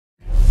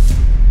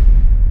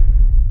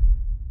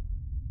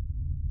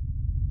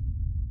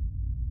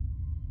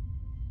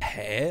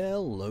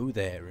Hello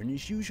there, and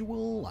as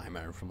usual, I'm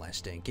Aaron from Last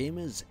Stand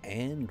Gamers,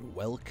 and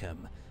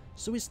welcome.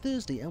 So it's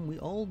Thursday, and we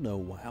all know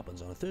what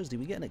happens on a Thursday.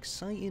 We get an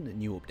exciting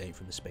new update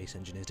from the Space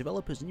Engineers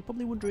developers, and you're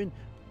probably wondering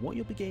what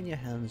you'll be getting your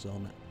hands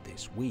on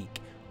this week.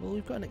 Well,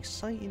 we've got an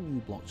exciting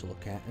new block to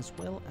look at, as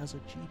well as a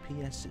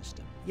GPS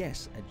system.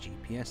 Yes, a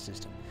GPS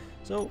system.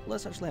 So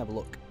let's actually have a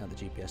look at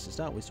the GPS to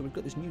start with. So we've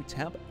got this new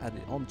tab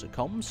added onto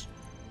comms.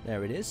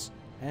 There it is,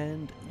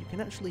 and you can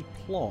actually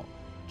plot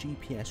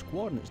GPS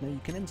coordinates. Now you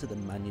can enter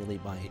them manually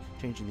by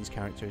changing these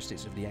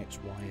characteristics of the X,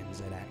 Y and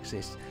Z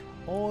axis,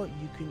 or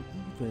you can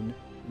even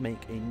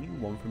make a new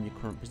one from your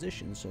current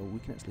position. So we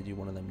can actually do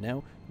one of them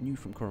now, new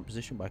from current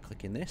position, by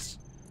clicking this,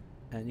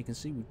 and you can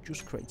see we've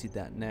just created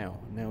that now.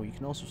 Now you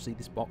can also see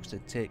this box to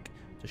tick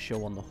to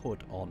show on the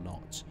HUD or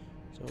not.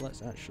 So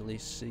let's actually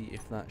see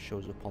if that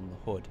shows up on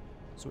the HUD.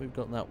 So we've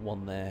got that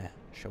one there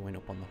showing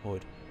up on the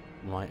HUD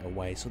right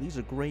away. So these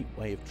are a great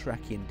way of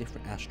tracking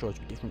different asteroids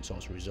with different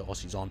sorts of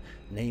resources on,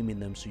 naming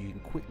them so you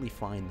can quickly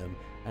find them,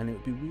 and it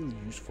would be really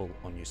useful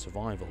on your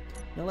survival.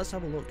 Now let's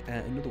have a look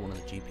at another one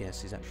of the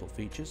GPS's actual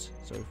features.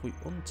 So if we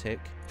untick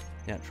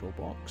the actual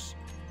box,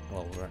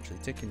 well, we're actually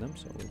ticking them,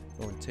 so we'll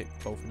go and tick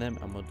both of them,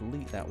 and we'll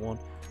delete that one,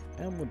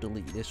 and we'll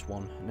delete this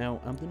one. Now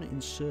I'm going to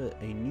insert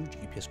a new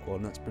GPS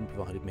coordinate that's been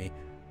provided me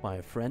by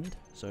a friend.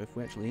 So if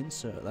we actually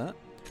insert that,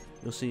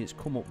 you'll see it's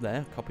come up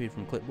there, copied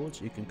from clipboard,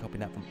 so you can copy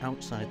that from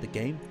outside the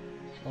game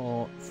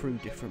or through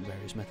different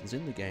various methods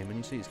in the game. And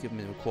you see it's giving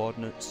me the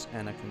coordinates,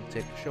 and I can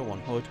tick show on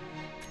HUD,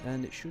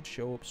 and it should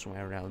show up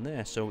somewhere around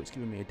there. So it's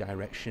giving me a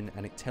direction,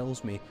 and it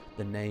tells me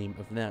the name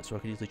of that, so I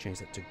can easily change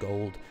that to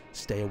gold,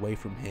 stay away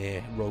from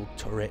here, rogue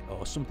turret,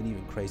 or something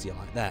even crazier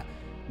like that.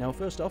 Now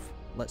first off,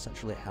 let's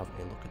actually have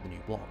a look at the new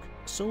block.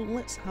 So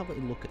let's have a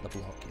look at the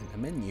block in the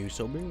menu.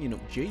 So bringing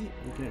up G,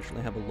 we can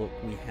actually have a look.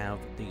 We have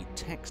the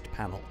text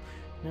panel.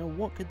 Now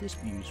what could this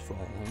be used for?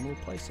 Well, we'll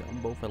place it on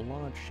both a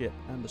large ship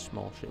and a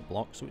small ship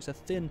block. So it's a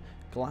thin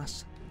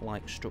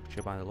glass-like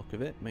structure by the look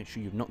of it. Make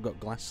sure you've not got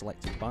glass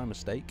selected by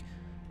mistake.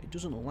 It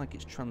doesn't look like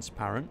it's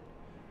transparent,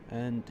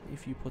 and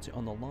if you put it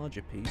on the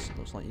larger piece, it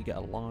looks like you get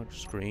a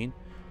large screen,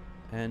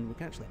 and we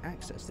can actually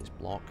access this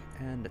block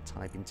and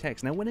type in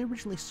text. Now when I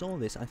originally saw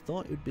this, I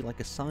thought it would be like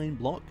a sign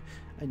block,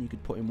 and you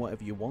could put in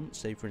whatever you want,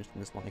 say for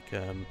instance like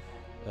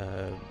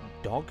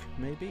dog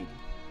maybe,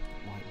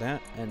 like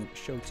that, and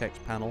show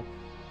text panel,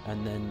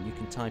 and then you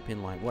can type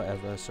in like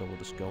whatever. So we'll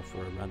just go for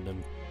a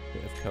random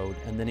bit of code,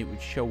 and then it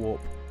would show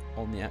up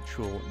on the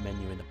actual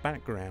menu in the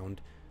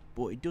background.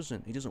 But it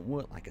doesn't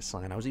work like a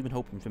sign. I was even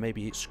hoping for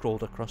maybe it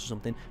scrolled across or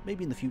something.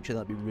 Maybe in the future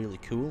that'd be really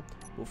cool,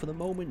 but for the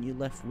moment you're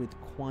left with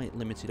quite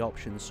limited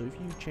options. So if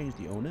you change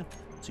the owner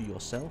to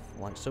yourself,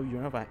 like so, you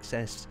have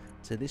access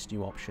to this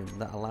new option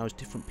that allows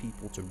different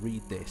people to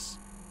read this.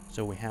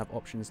 So we have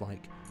options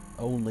like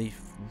only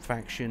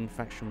faction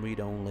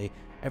read only,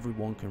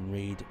 everyone can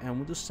read, and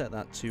we'll just set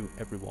that to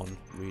everyone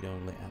read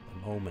only at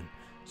the moment.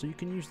 So you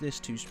can use this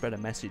to spread a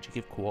message,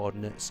 give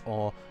coordinates,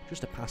 or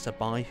just a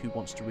passerby who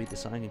wants to read the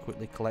sign and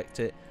quickly collect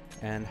it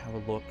and have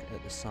a look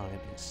at the sign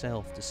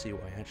itself to see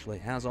what it actually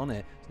has on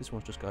it. So this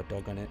one's just got a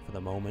dog on it for the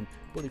moment,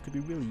 but it could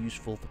be really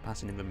useful for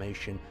passing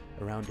information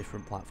around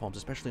different platforms,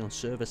 especially on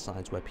server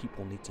sides where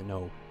people need to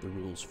know the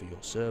rules for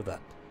your server.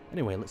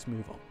 Anyway, let's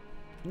move on.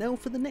 Now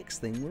for the next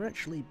thing, we're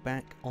actually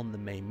back on the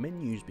main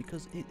menus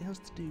because it has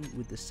to do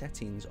with the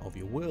settings of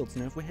your worlds.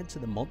 Now if we head to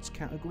the mods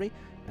category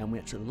and we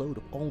actually load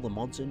up all the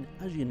mods, and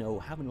as you know,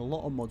 having a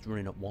lot of mods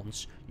running at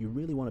once, you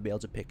really want to be able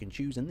to pick and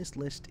choose, and this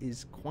list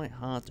is quite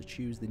hard to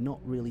choose. They're not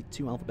really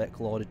too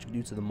alphabetical order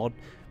due to the mod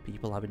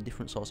people having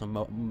different sorts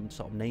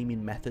of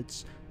naming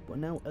methods. But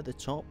now at the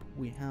top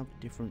we have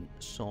different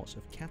sorts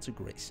of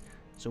categories.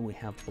 So we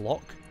have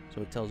block,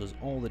 so it tells us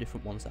all the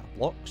different ones that are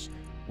blocks.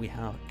 We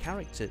have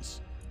characters,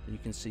 so you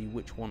can see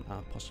which one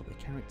are possibly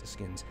character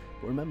skins.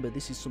 But remember,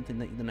 this is something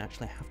that you then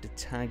actually have to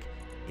tag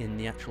in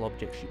the actual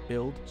objects you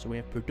build. So we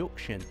have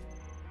production,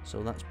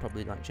 so that's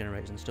probably like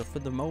generators and stuff. For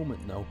the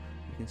moment though,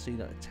 you can see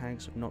that the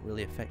tags have not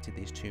really affected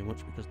these too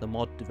much because the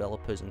mod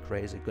developers and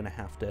creators are going to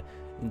have to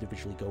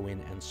individually go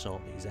in and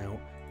sort these out,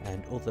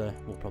 and other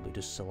will probably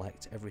just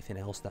select everything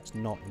else that's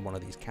not in one of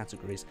these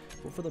categories.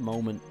 But for the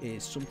moment,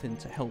 it's something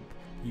to help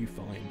you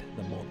find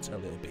the mods a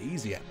little bit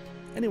easier.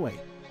 Anyway,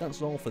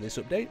 that's all for this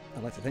update.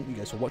 I'd like to thank you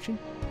guys for watching.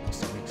 I'll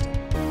see you next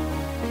time.